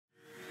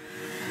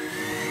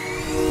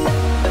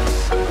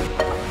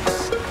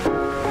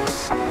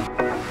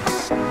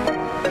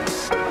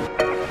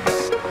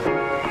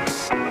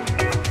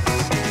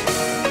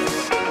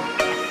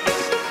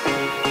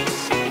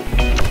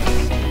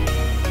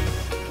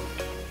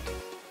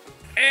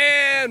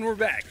And we're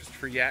back.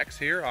 Christopher Yaks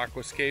here,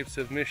 Aquascapes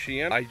of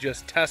Michiana. I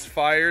just test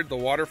fired the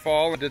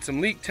waterfall. I did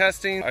some leak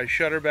testing. I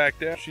shut her back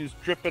down. She's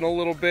dripping a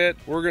little bit.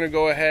 We're gonna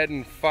go ahead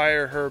and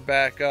fire her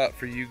back up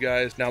for you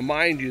guys. Now,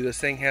 mind you, this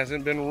thing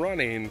hasn't been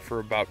running for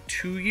about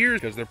 2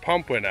 years because their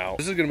pump went out.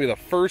 This is gonna be the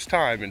first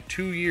time in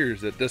 2 years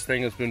that this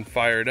thing has been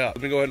fired up.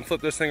 Let me go ahead and flip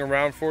this thing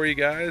around for you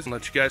guys and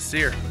let you guys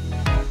see her.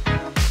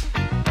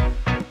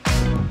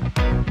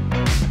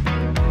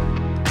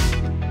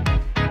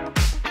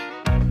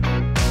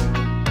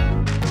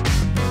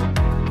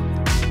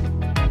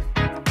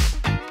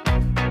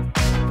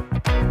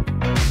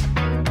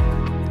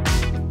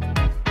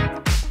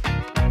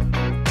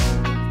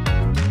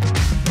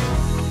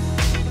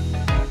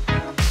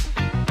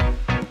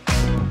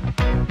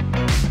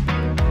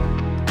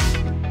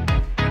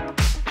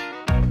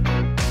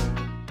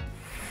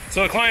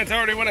 So the clients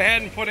already went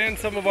ahead and put in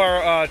some of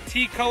our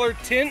tea-colored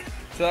tint,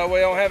 so that way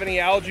I don't have any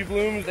algae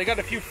blooms. They got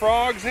a few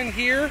frogs in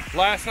here.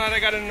 Last night I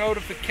got a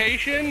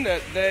notification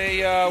that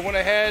they went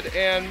ahead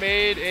and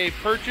made a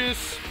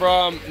purchase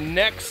from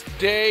Next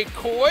Day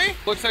Koi.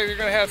 Looks like they're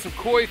gonna have some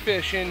koi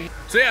fish in.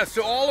 So yeah,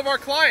 so all of our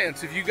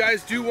clients, if you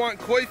guys do want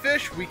koi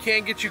fish, we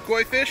can get you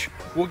koi fish.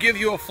 We'll give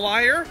you a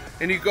flyer,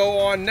 and you go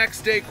on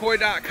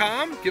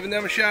nextdaykoi.com, giving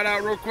them a shout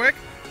out real quick,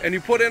 and you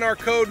put in our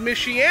code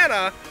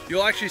Michiana,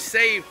 you'll actually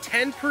save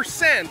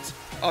 10%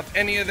 of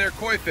any of their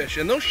koi fish,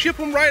 and they'll ship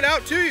them right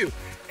out to you.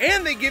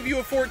 And they give you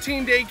a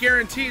 14-day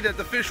guarantee that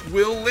the fish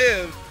will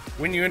live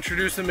when you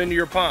introduce them into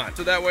your pond.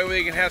 So that way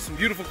they can have some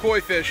beautiful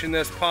koi fish in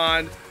this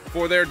pond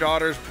for their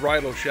daughter's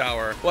bridal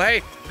shower. Well,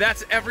 hey,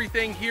 that's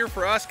everything here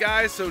for us,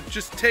 guys. So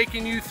just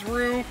taking you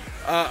through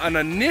an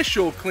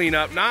initial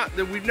cleanup. Not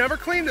that we've never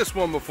cleaned this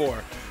one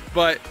before,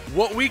 but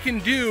what we can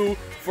do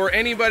for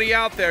anybody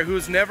out there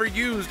who's never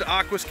used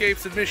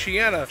Aquascapes of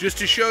Michiana, just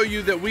to show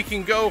you that we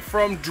can go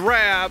from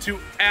drab to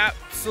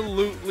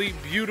absolutely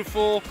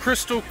beautiful,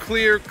 crystal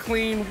clear,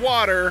 clean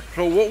water.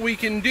 So what we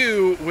can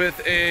do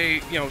with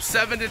a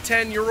 7 to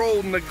 10 year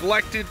old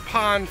neglected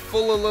pond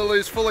full of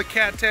lilies, full of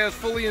cattails,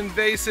 fully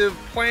invasive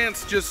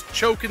plants just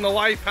choking the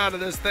life out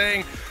of this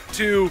thing,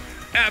 to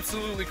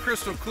absolutely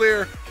crystal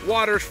clear,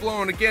 water's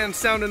flowing again,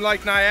 sounding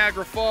like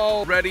Niagara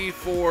Falls, ready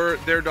for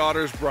their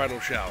daughter's bridal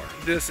shower.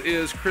 This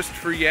is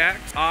Christopher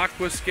Yaks,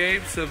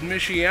 Aquascapes of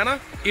Michiana.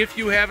 If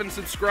you haven't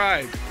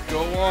subscribed,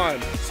 go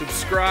on,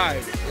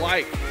 subscribe,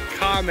 like,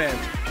 comment,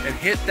 and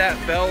hit that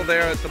bell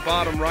there at the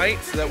bottom right,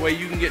 so that way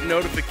you can get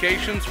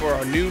notifications for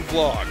our new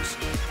vlogs.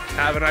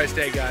 Have a nice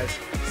day, guys.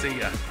 See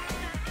ya.